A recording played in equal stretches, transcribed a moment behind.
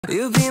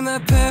You'll be my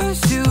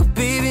parachute,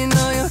 baby,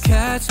 know you'll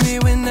catch me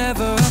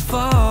whenever I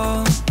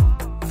fall.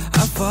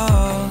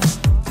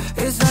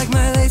 It's like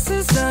my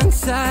laces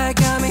untied,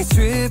 got me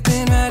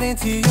tripping right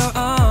into your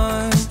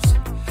arms.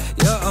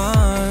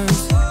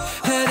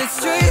 Headed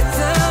straight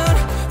down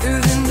through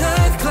the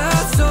night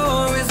clouds,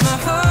 so as my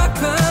heart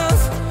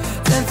pounds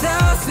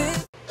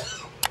 10,000.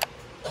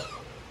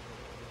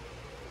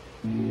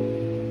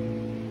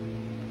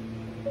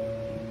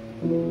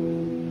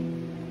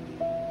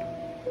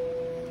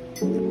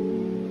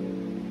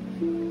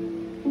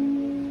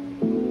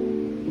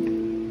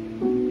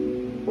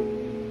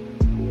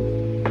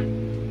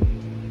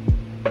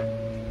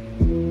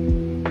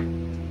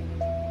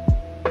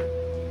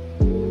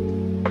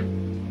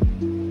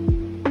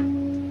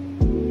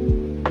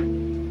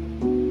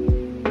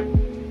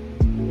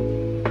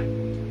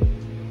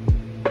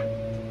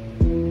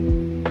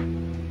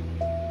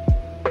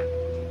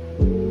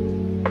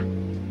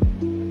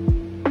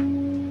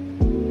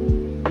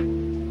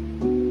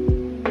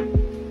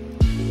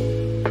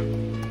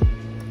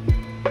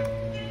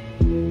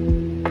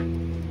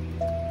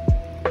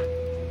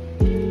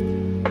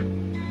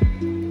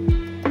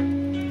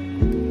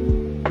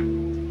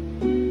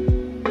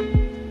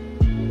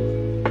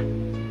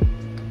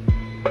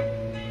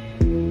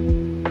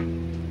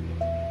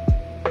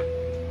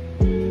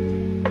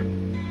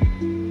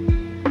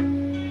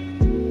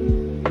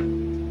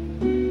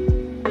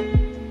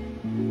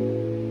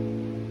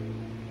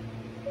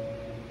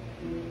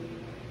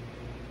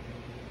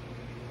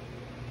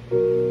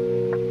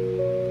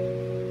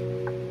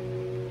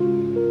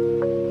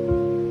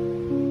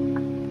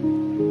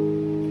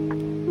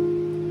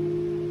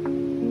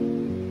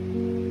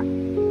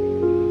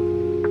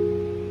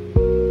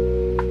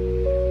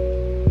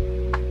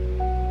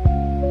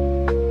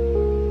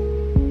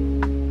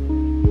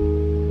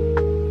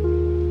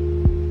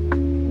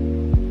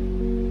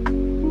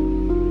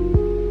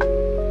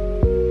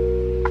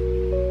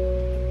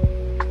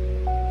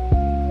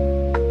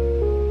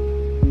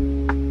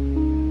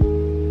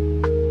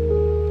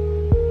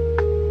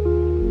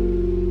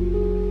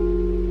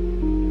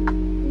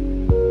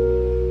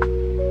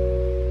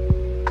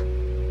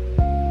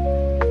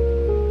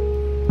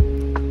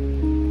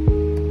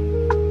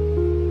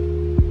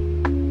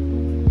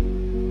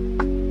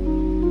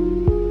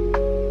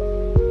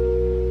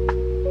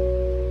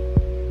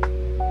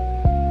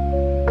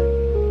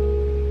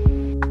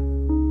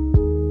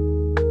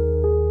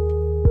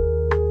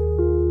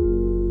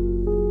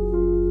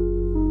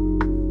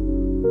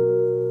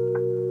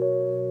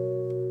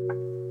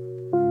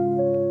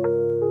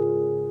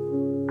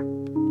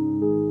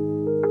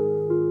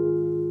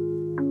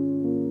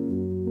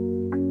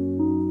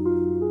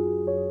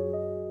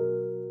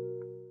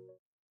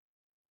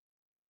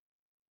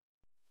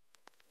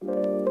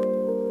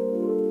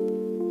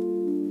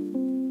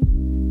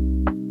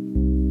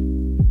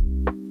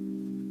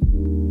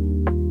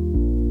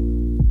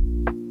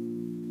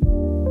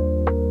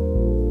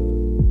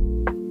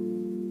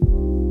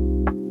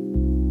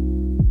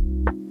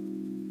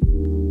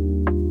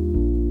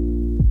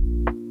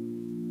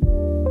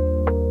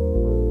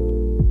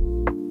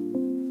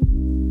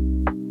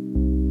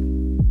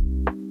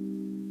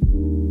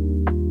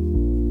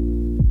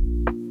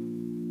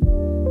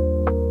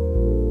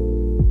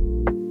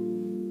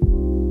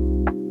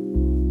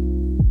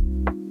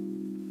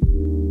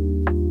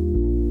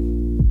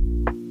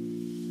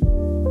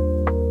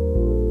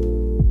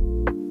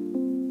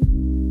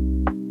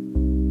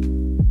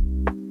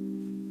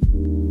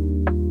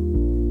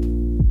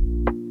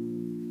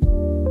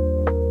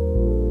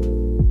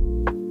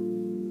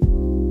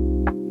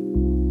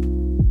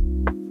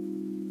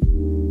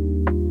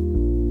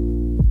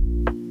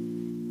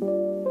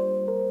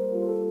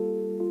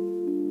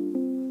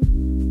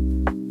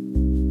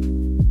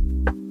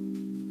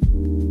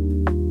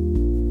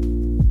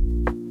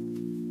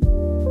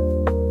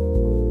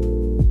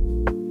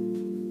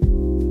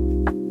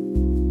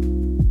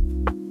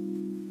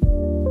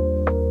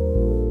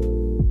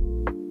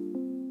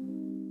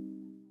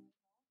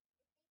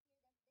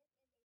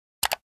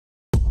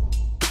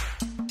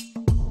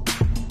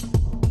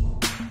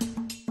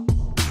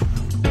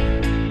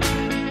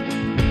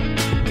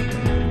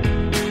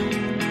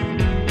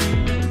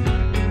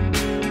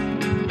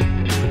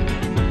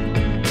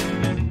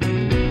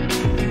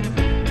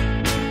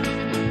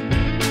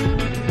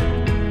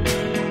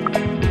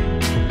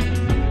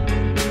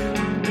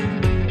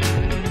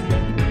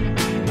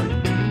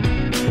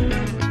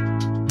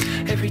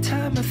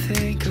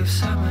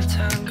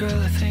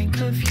 girl, I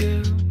think of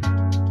you.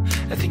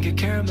 I think your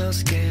caramel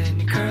skin,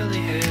 your curly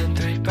hair, and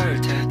 3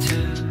 bird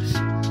tattoos.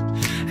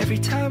 Every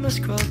time I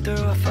scroll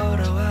through a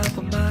photo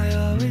album, I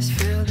always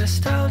feel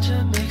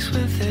nostalgia mixed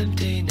with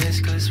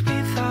emptiness, 'cause we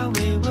thought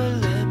we were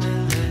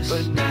limitless.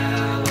 But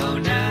now, oh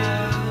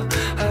now,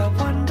 I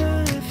wonder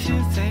if you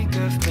think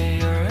of me,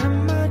 or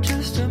am I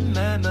just a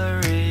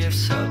memory? If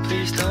so,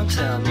 please don't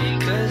tell me,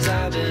 'cause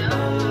I've been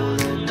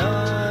holding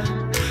on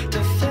to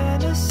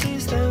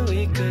fantasies that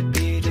we could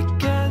be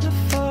together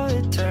for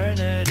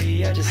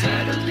eternity. I just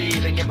had to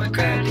leave and get my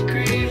grad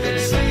degree.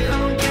 Sweet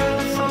home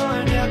California.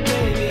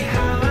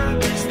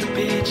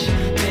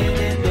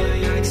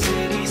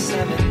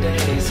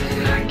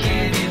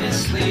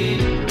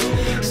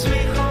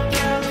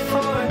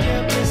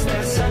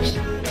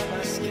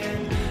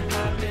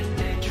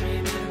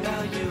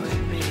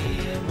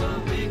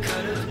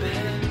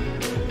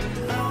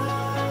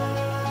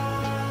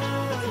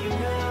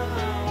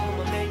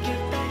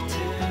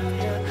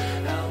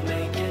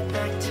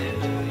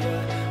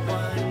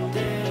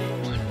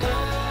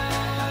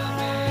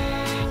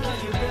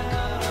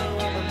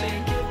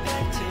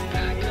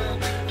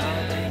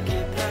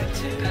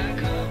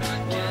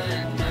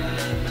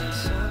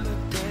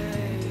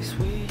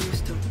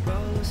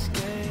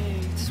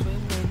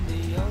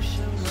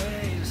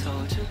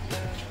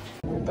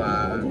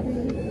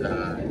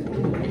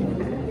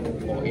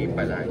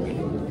 palagi.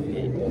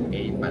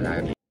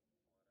 Palagi.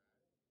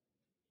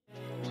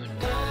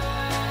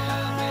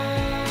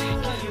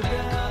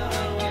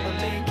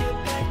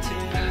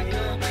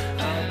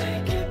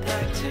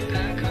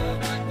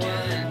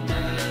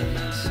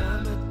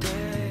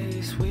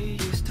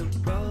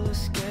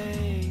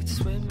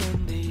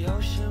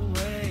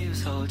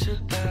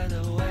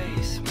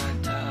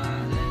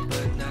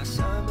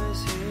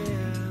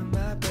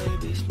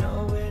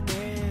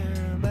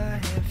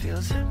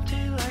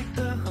 Empty like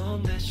the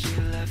home that she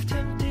left,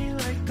 empty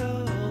like the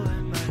hole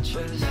in my chest.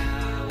 But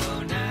now,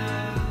 oh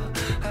now,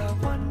 I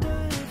wonder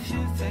if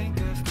you think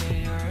of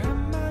me, or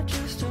am I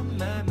just a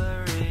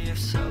memory? If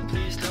so,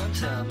 please don't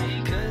tell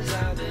me, 'cause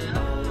I've been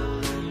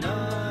holding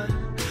on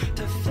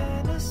to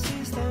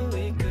fantasies that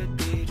we could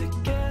be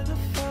together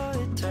for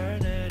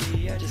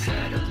eternity. I just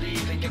had to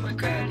leave and get my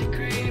grad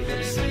degree.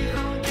 Sweet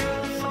home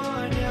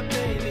California,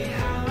 baby,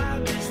 how I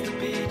miss the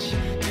beach.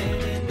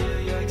 Been in New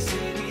York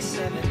City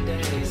 7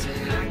 days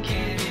and I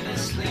can't even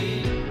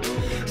sleep.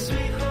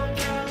 Sweet home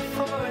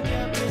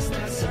California, miss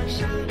that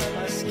sunshine on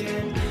my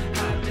skin.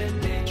 I've been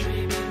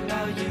daydreaming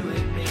about you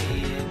and me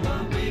and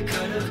what we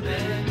could have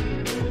been.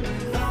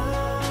 Oh,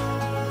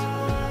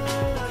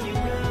 you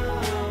know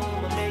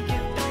I'll make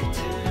it back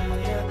to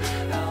you.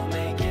 I'll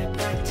make it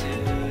back to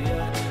you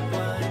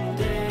one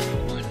day.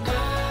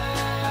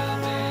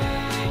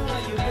 Oh,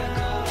 you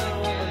know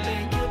I'll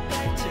make it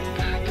back to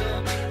you.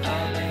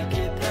 I'll make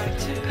it back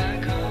to you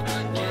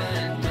one day.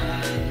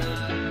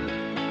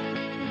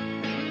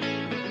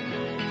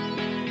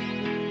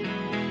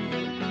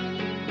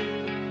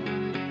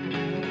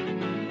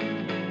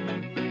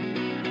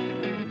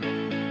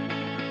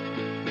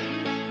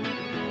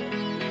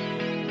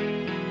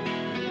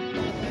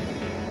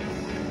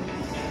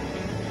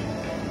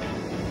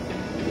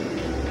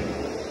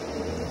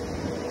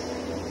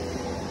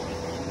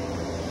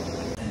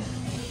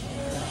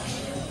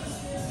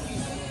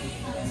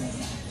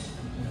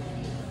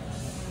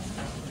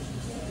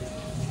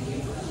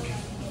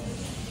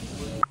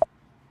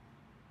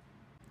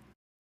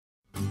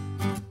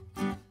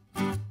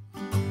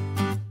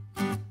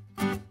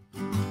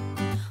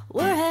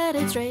 We're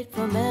headed straight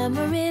for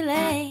memory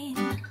lane.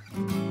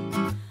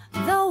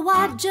 Though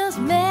I just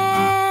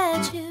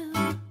met you,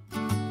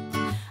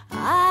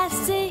 I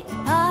see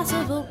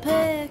possible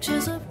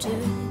pictures of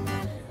two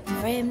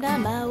framed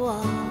on my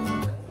wall.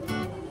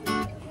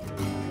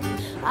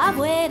 I've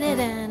waited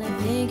and I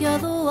think you're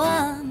the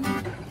one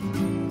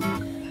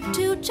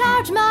to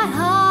charge my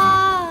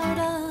heart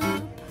up.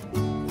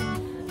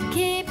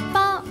 Keep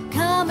on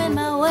coming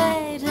my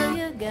way till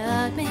you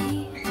got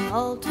me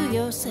all to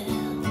yourself.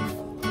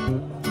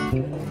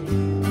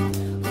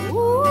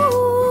 Ooh,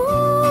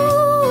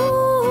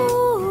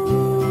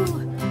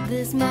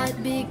 this might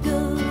be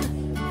good.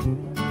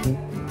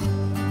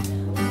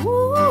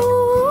 Ooh,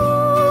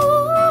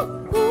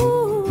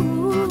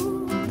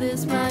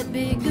 this might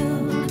be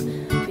good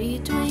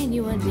between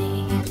you and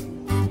me.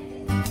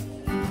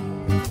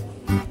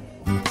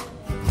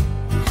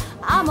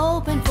 I'm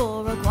hoping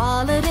for a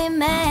quality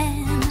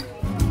man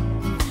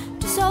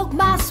to soak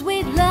my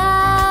sweet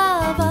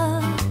love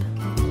up.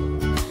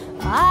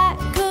 I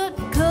could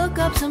cook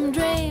up some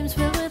dreams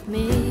filled with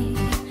me,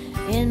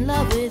 in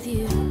love with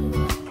you.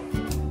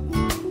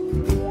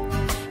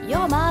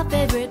 You're my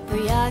favorite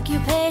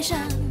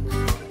preoccupation.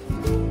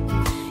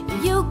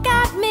 You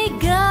got me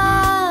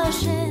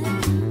gushing,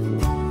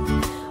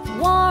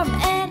 warm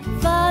and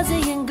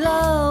fuzzy and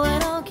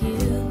glowing on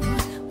cue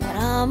when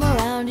I'm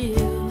around you.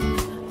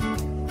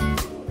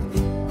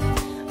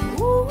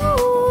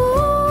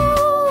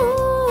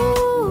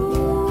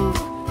 Ooh,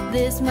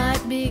 this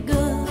might be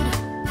good.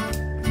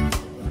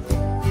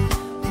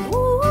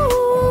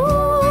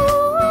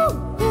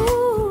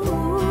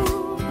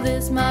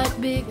 This might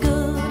be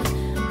good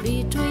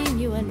between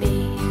you and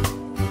me.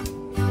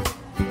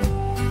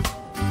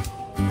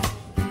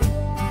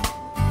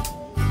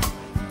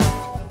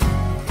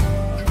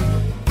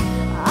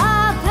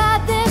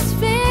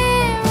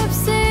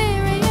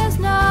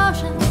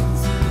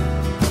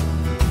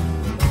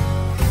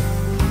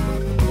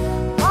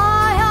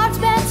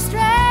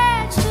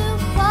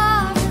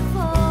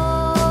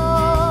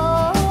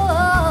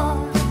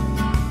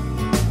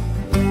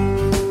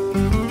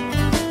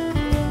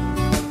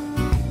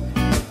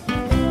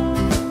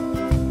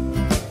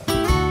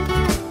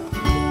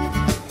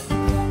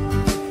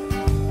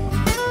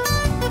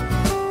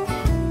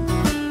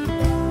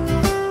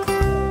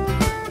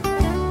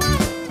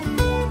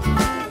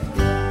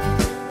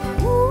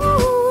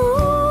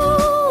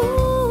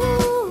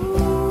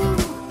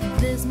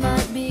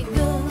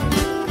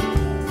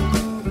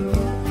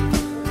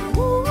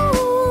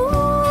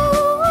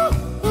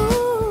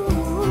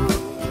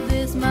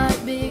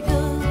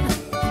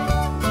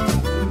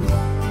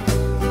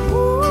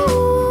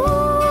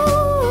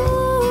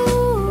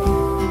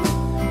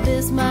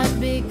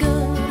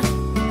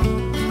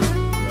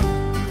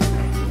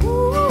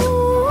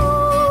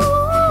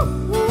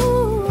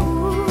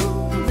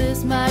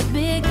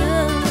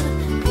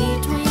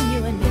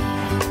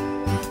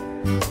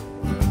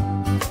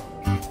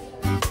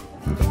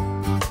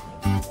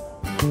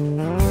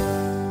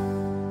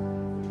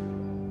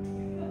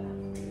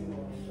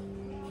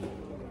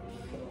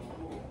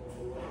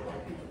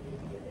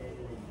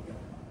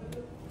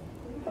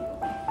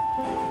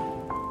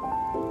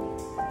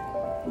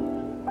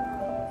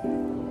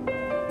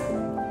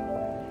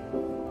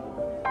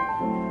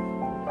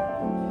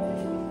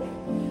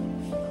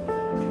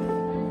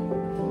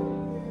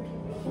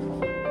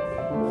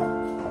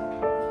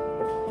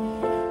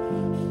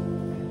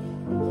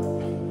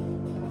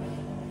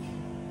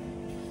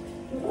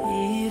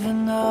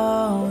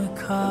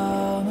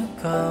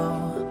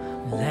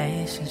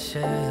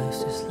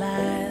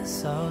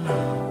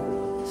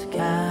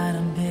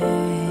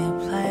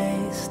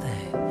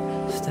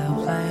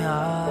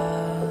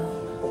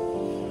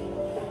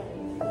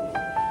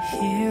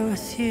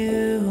 with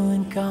you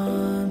and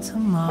gone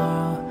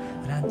tomorrow,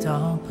 but I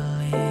don't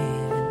believe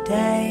in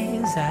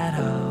days at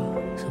all.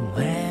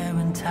 Somewhere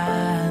in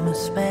time and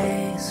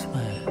space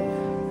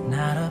we're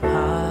not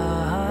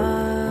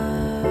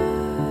apart.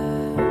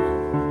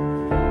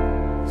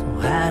 So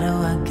how do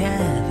I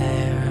get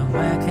there and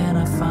where can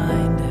I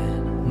find it?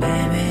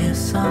 Maybe it's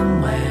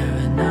somewhere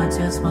and not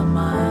just my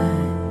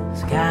mind.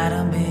 It's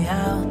gotta be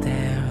out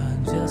there.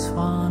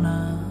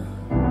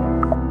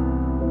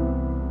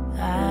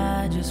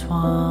 I just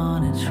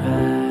wanna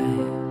try.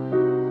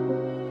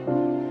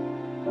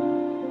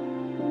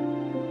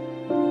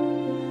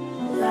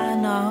 I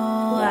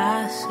know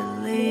I should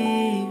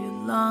leave you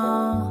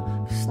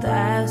alone, 'cause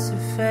that's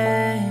your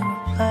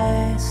favorite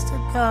place to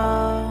go.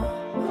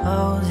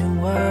 Close your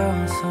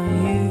world so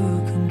you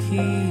can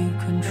keep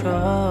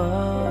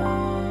control.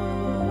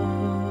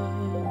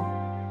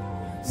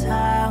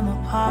 Time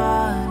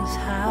apart is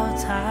how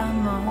time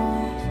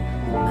moves.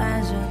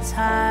 Measure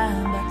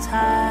time by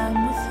time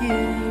with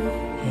you.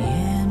 The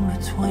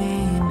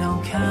in-between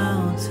don't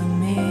count to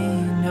me,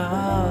 no.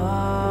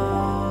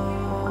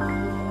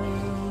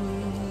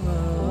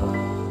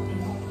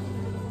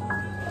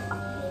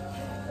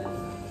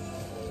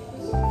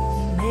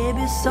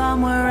 Maybe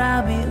somewhere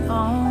I'll be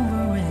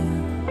over it,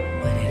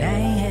 but it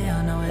ain't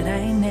here, no it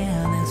ain't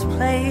near this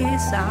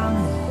place I'm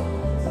in.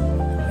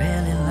 I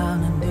really love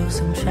to do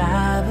some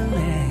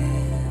traveling,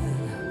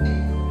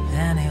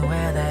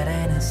 anywhere that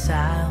ain't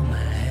inside my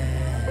head.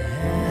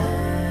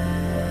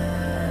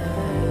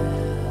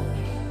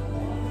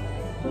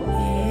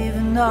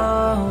 Even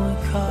though we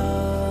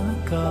come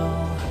and go,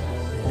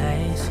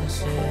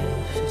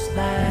 relationships just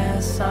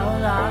last so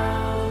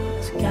long.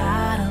 It's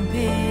gotta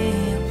be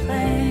a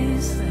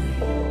place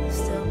they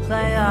still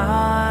play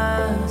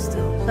on,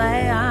 still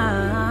play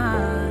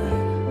on.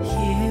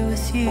 Here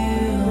with you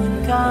and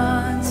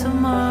gone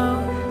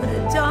tomorrow, but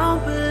I don't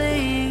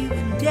believe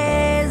in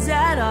days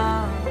at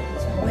all.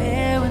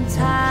 Somewhere in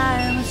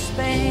time and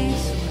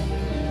space,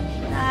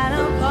 not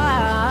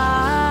apart.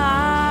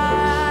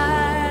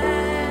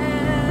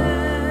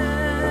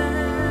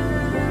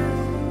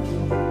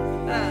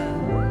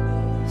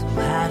 So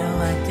how do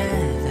I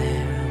get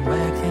there and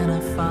where can I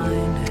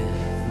find it?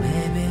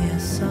 Maybe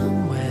it's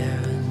somewhere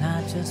and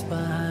not just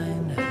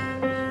behind it.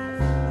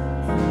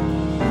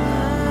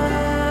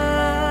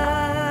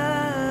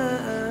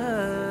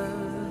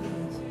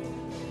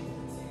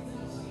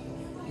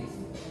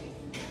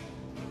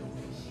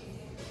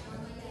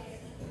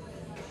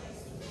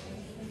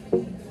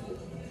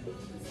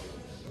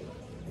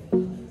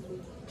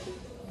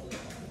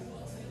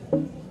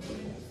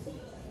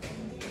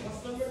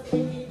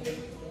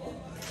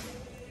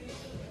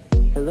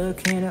 Look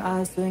in her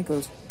eyes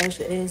twinkles,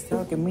 pressure is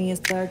talking me, it's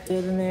stuck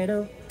to the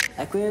needle.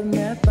 I quit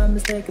meth by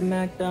mistaking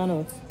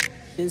McDonald's.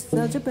 It's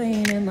such a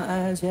pain in my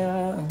eyes,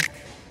 yeah.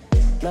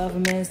 Love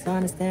and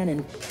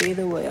misunderstanding,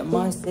 either way I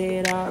must say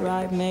it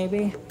outright,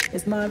 maybe.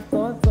 It's my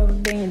fault for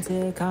being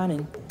too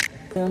cunning.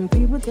 Some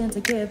people tend to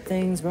get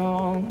things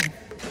wrong.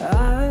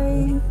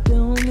 I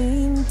don't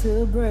mean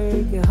to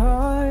break your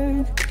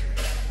heart,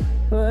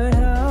 but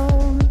how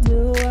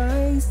do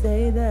I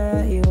say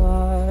that you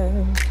are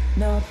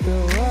not the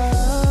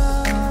one?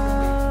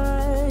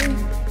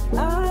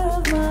 I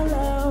have my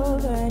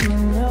love and you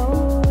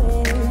know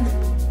it,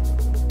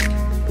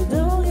 but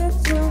don't get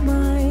your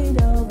mind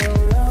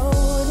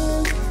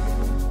overloaded.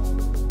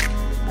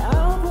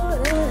 I'll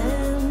put an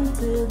end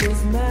to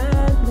this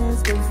madness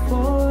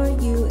before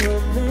you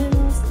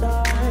even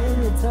start.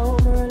 It's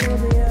over,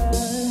 Olivia.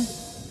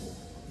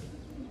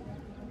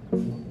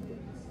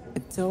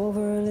 It's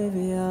over,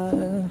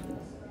 Olivia.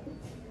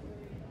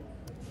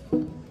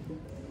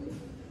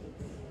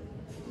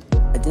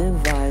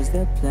 Devise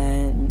the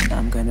plan,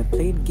 I'm gonna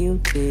plead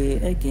guilty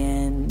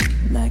again.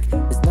 Like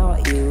it's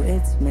not you,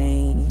 it's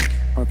me.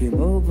 Hope you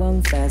move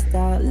on fast,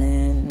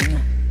 darling.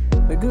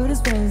 We're good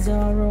as friends,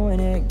 don't ruin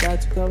it.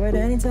 Got you covered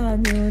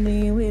anytime you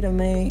need with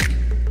me.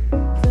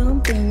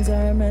 Some things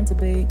are meant to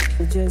be,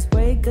 so just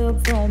wake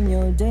up from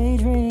your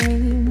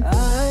daydream.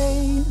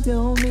 I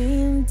don't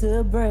mean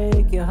to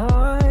break your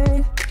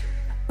heart,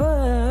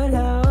 but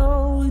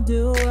how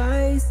do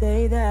I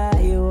say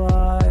that you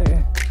are?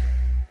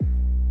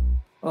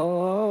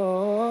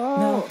 Oh,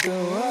 not the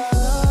right.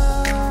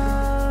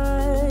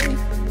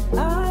 I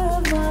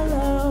have my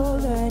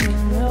love and you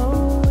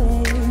know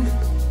it,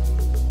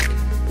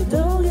 but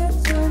don't get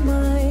your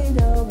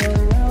mind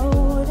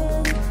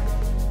overloaded.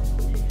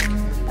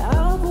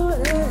 I'll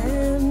put an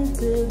end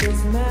to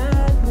this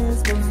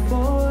madness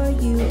before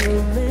you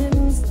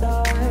even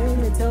start.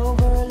 It's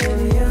over,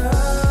 Olivia.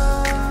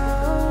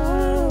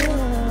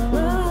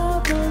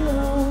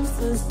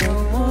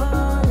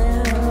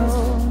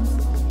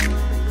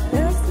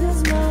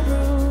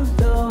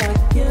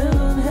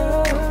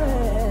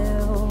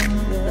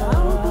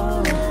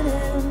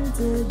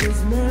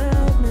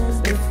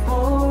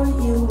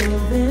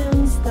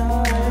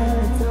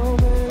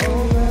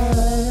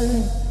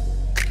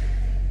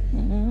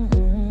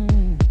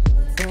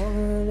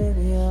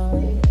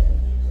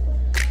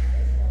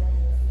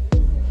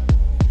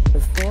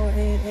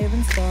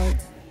 pain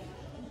starts.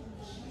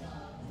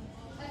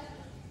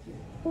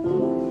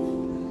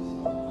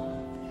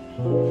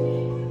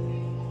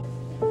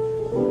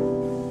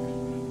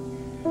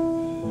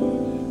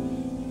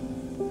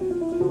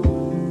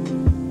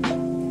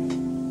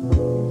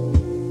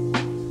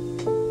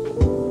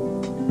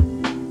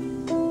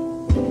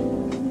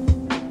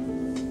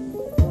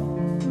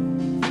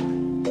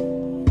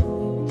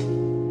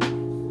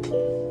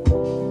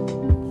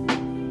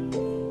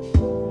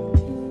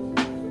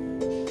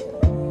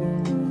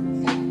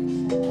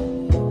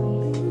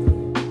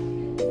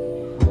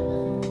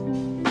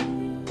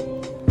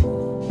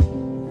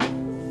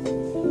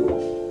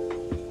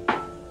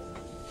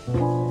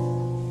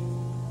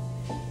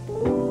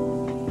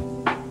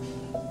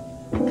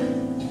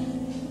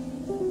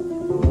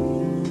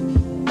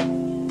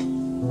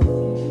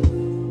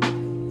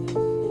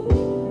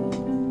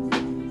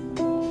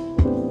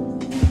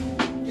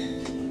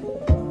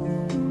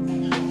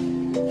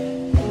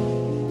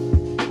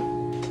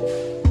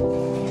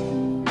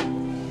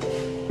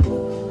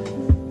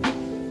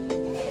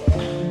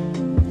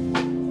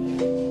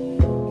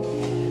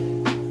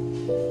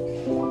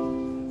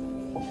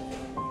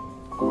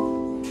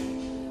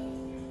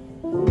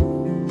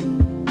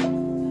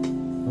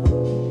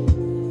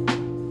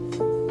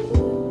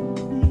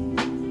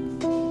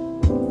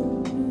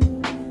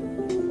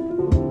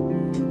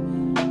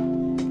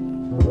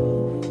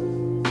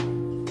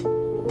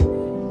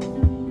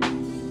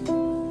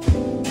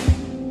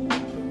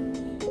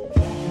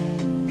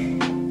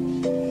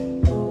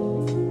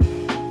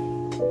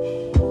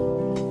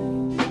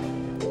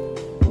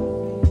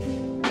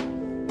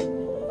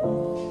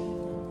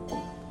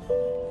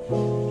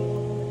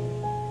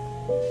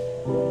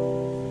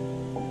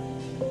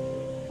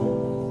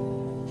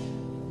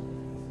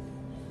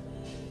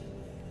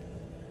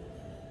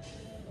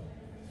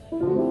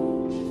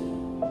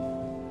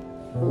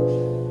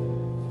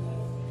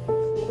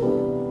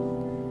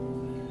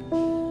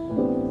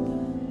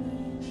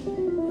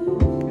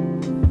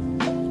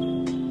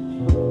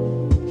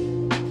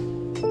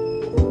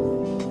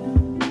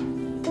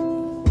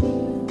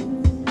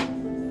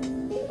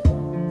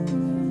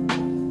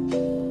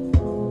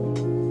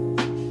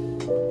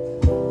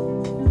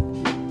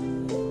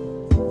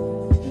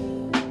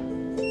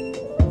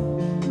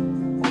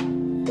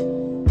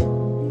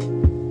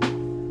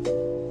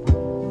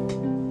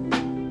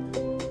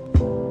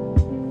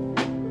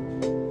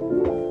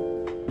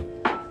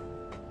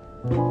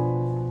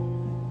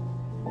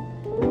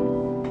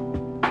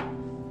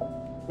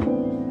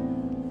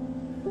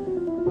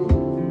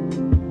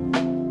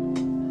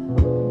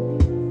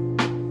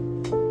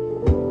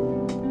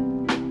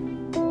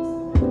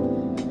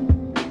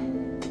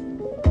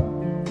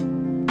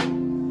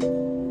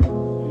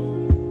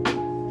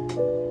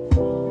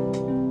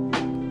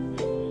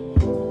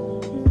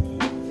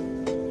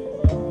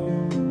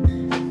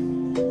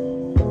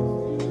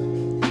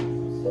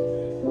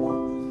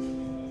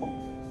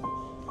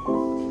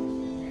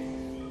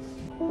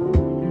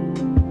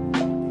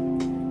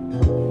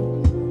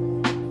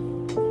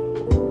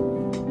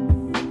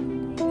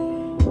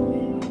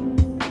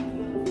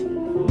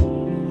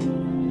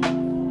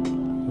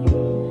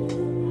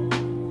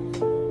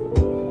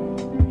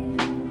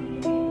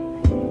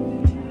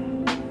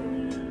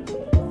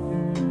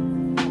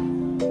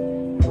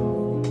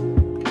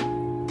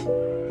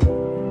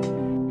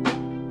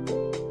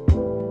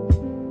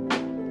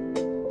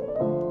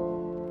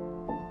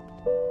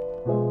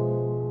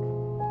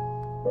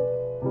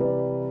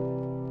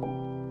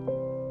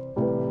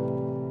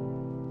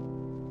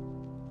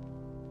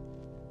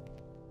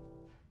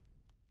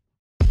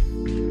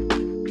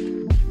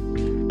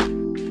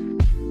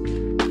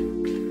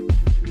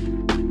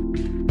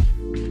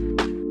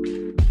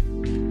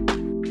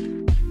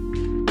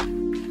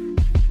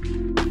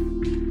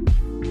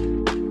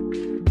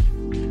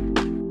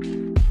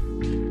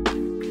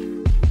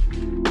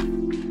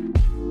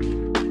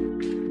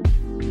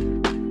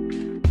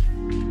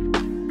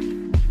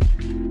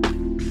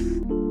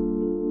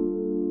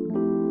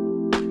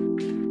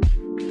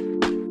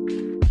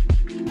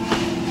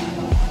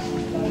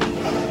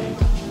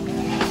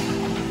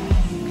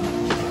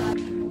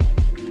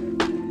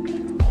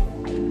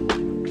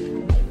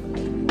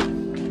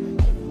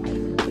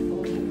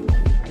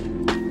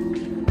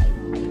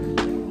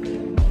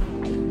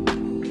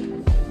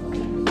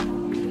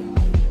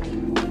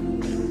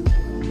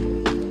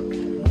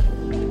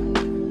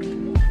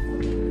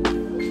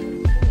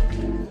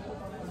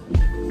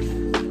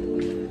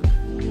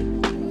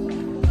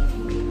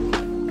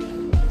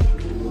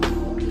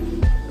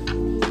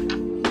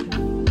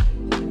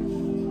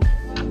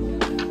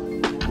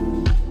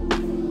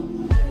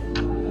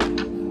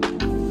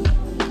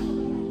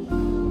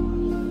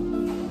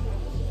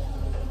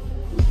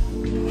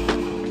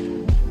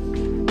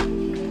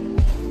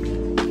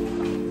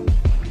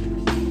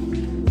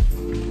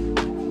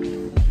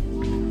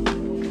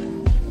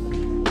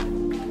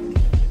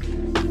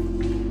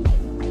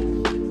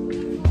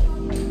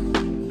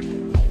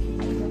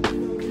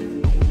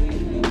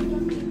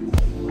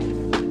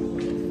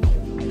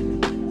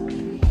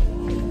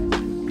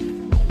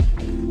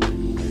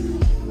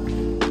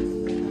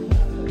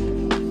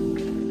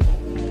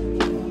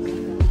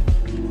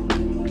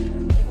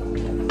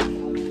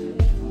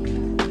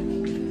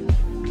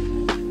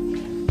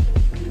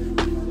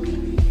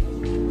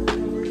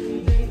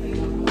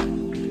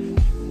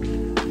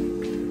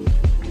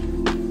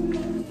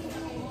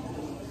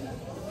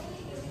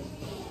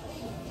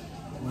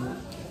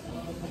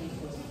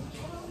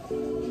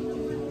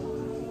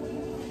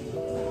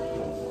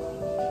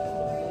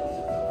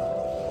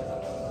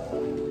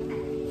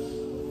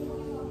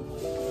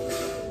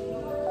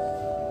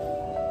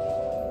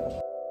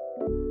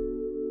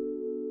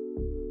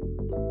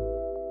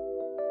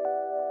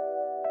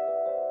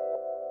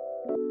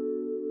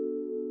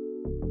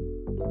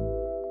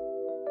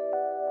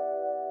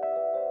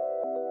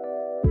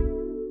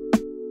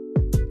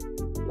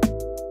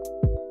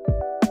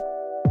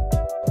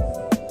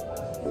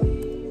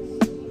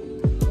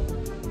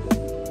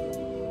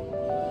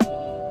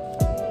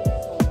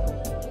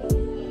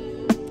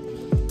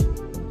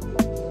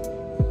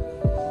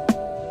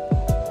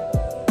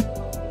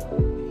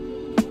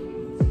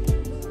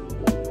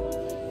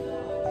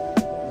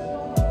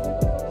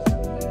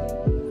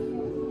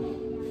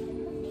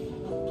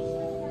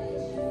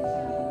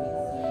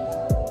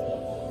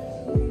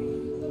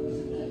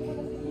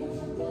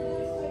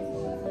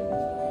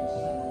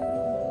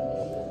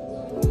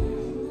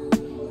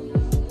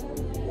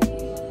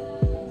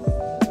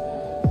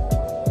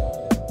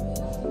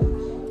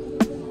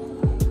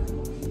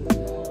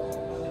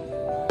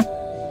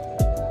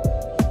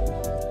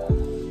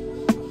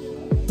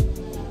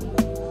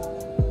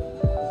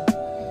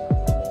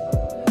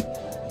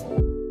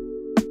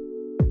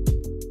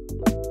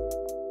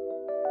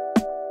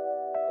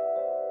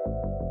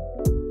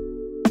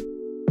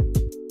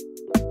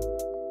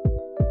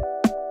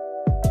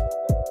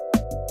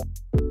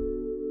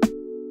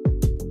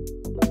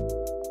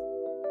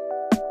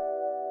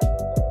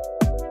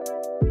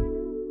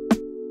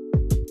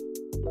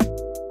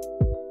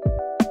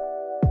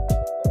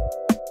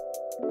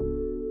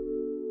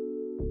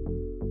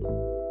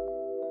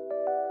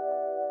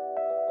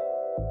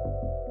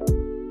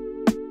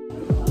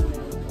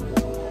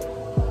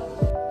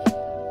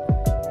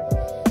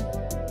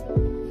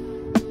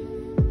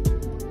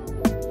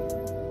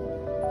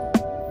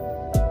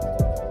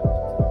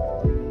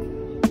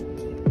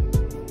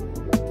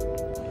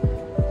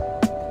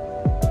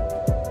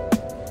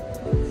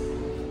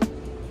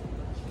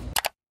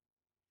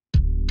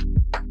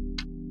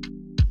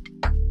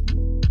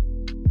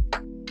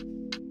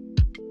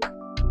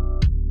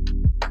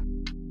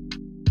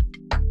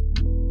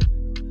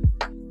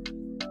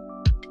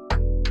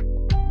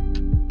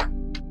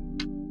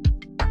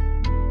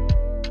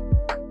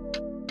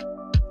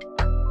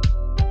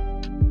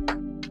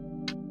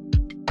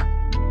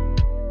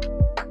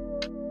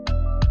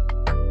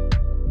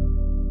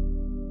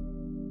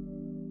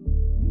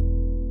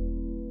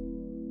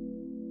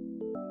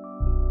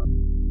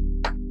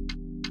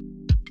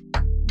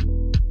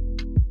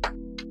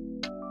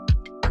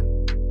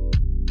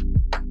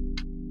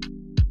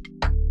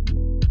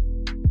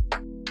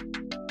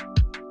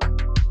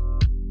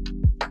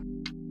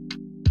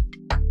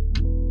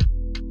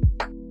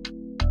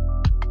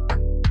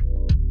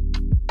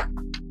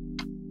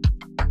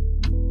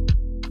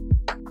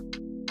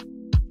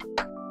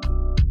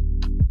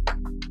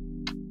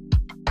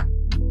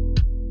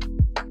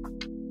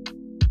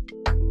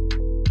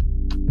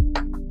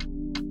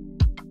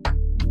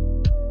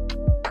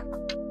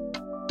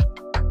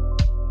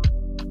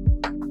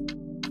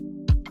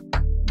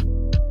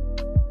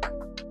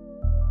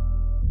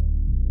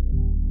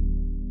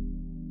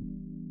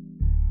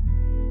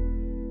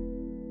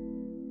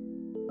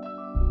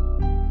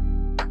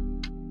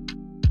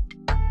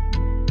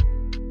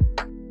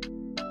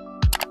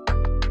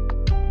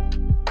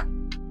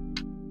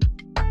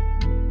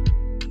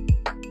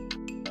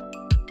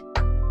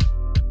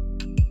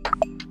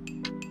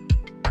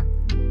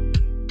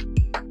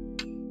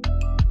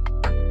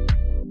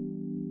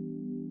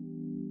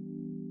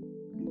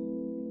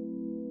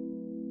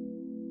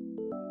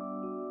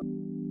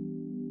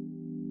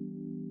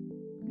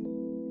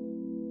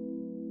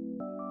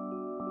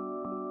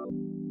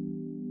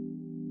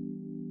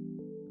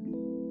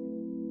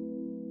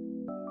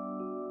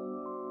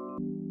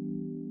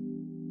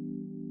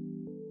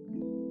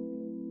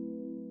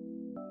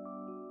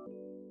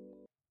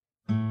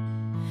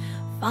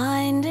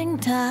 Finding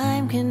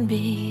time can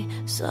be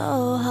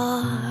so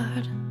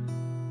hard.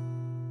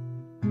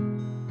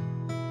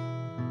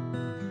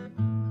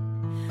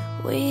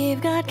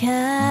 We've got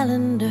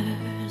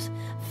calendars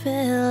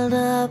filled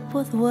up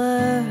with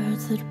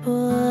words that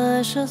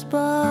push us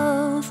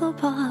both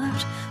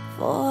apart.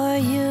 For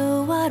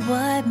you I'd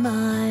wipe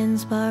mine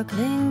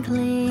sparkling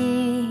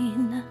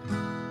clean,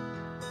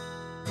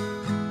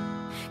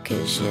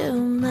 'cause you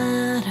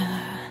matter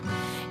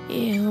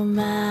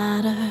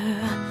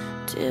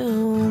to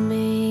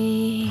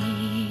me.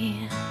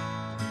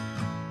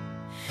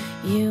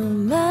 You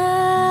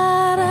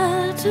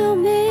matter to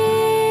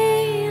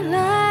me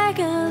like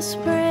a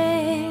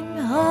spring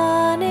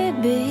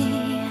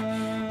honeybee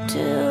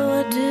to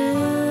a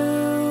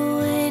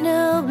dewy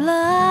new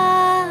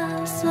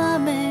blossoming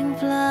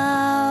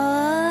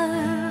flower.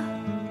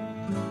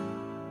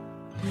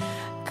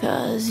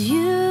 'Cause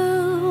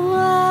you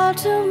are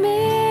to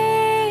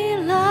me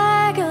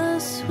like a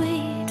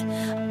sweet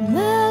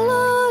melody.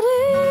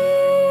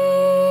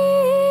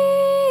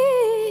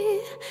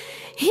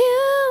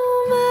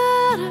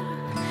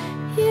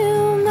 You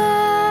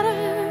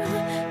matter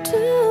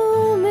to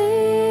me.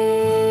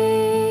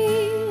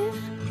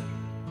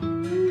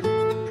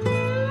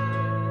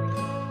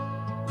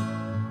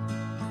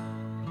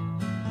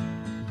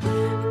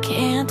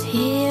 Can't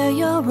hear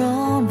your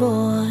own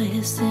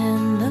voice in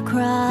the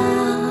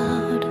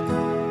crowd.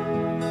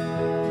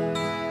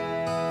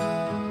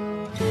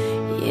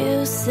 You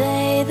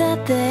say that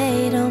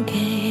they don't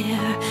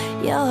care,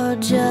 you're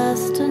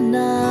just a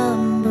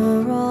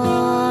number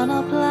on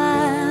a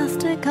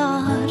plastic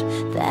card.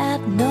 That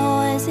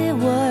noisy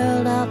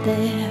world out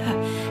there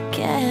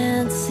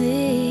can't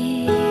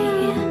see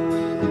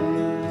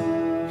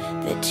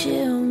that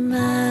you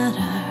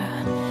matter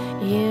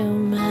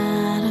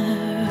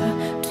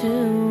to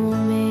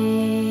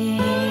me.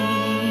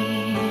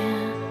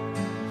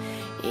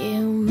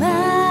 You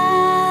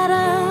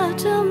matter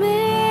to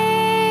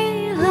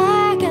me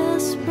like a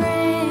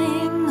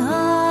spring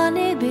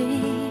honeybee.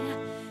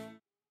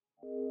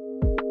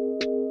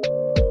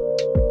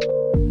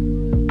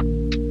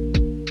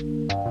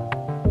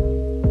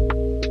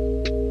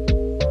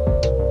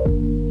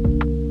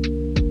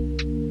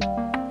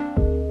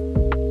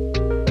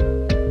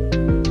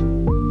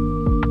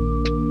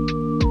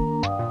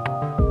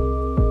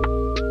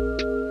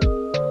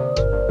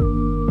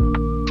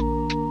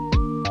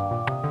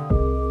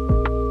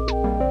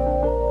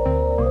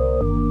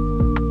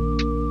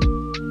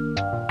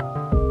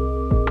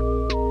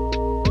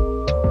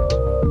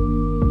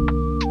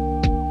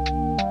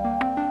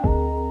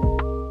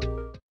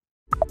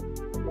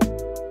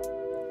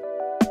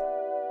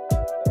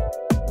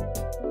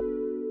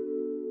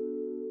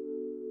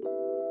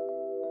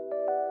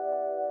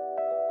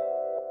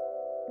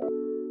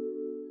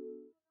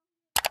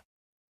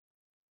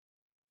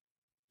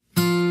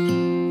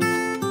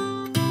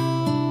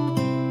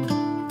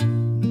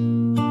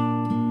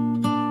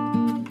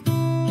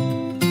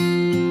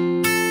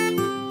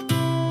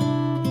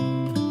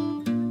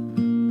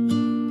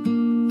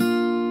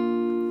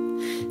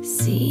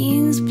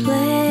 Scenes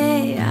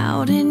play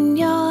out in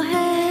your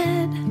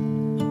head,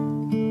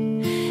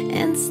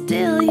 and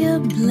still you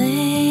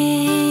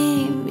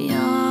blame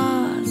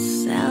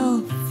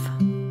yourself.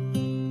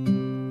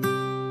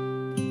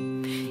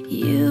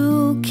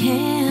 You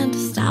can't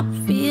stop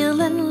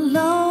feeling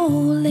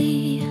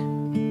lonely,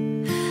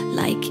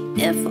 like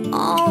if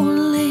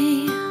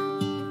only,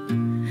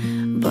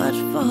 but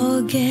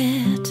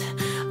forget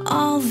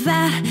all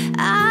that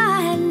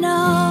I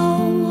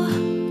know.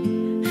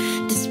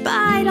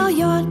 Despite all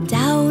your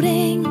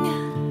doubting,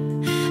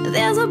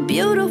 there's a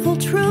beautiful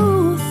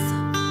truth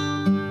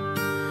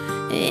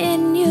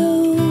in you.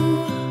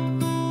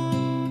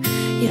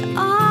 You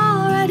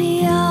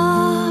already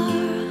are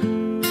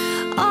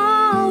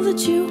all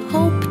that you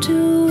hope to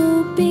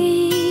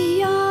be.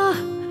 Your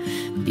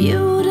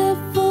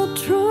beautiful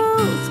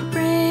truth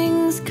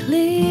rings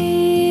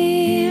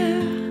clear.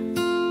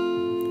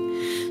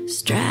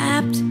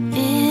 Strapped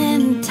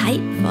in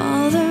tight for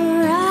the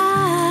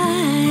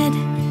ride,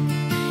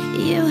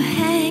 you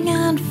hang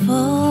on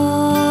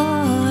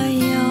for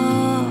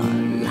your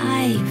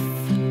life.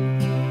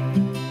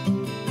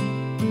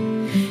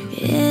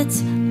 It's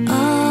a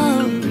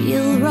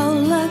real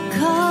roller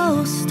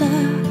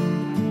coaster.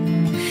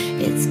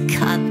 It's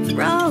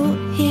cutthroat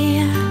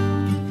here,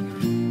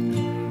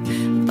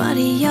 but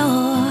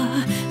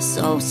you're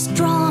so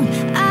strong,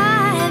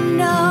 I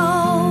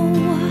know.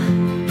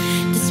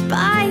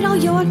 Despite all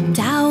your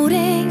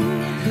doubting,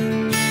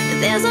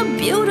 there's a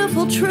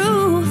beautiful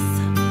truth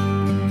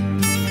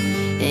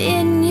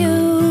in you.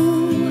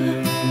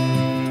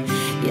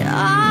 You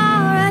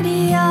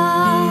already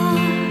are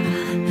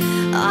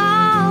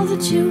all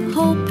that you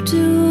hope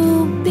to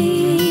be.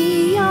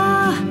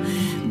 Your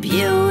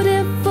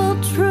beautiful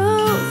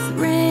truth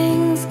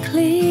rings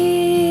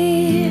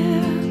clear.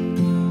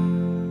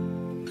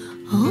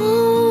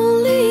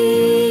 Only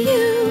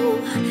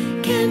you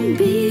can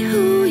be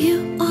who you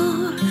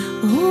are.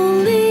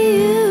 Only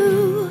you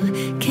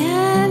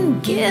can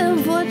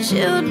give what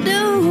you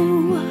do.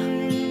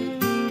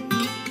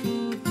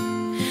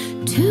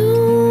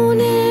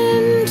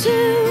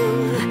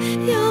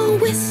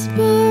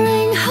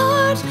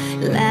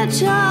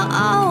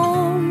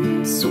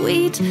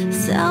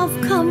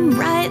 come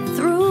right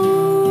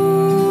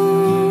through.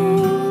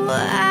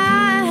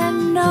 I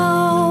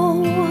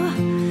know,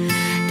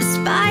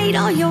 despite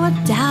all your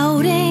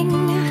doubting,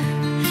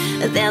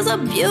 there's a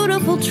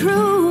beautiful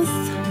truth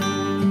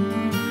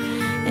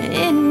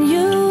in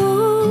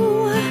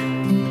you.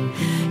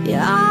 You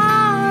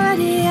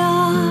already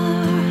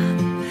are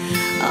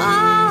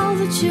all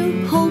that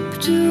you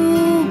hope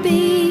to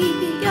be.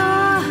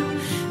 Your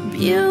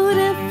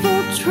beautiful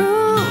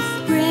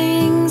truth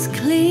rings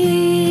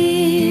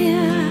clear.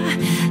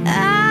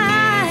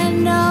 I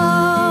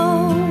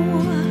know,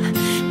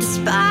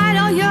 despite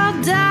all your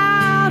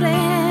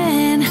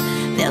doubting,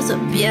 there's a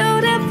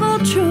beautiful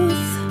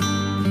truth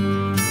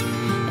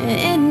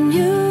in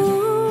you.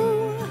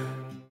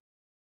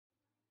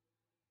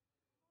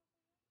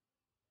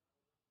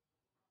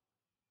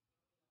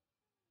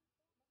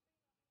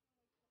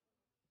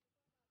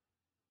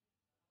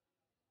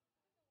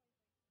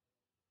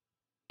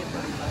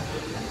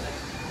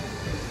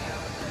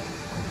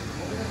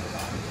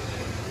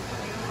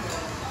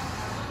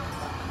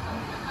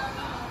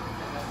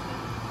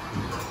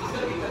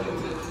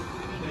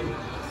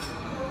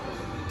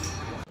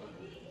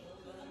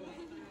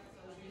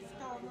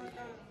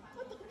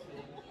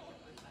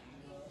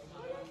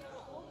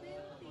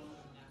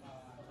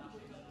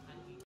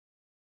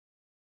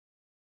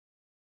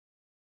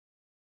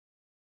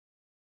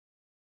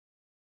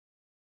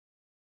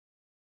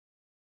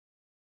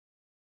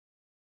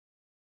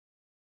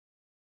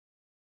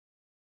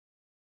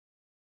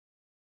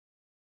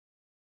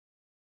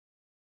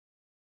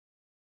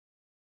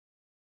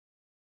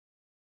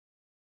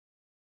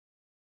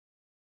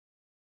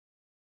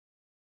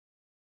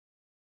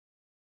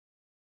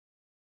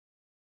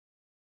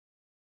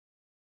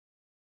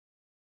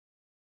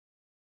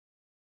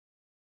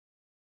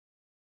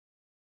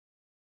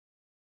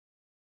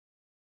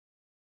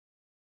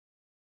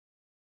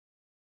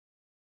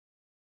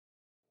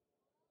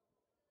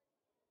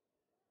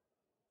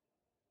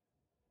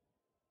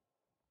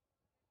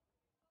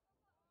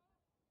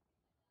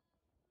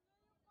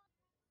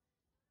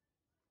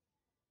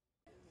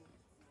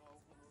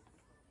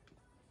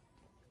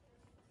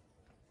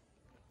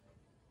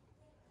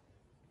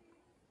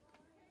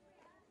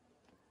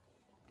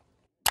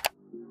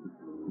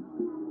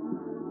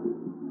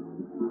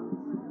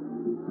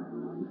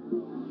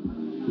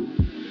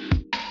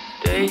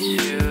 Days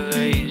feel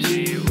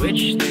lazy,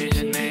 which days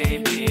it may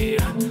be.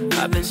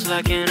 I've been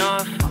slacking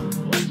off.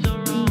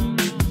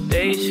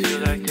 Days feel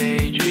like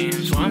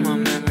daydreams, why my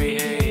memory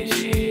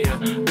hazy?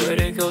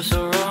 Where'd it go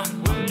so wrong?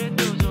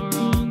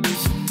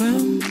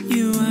 When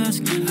you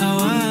ask how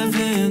I've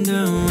been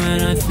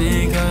doing, I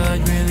think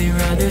I'd really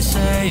rather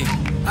say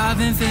I've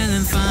been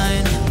feeling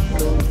fine.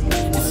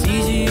 It's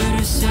easier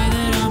to say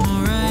that I'm alright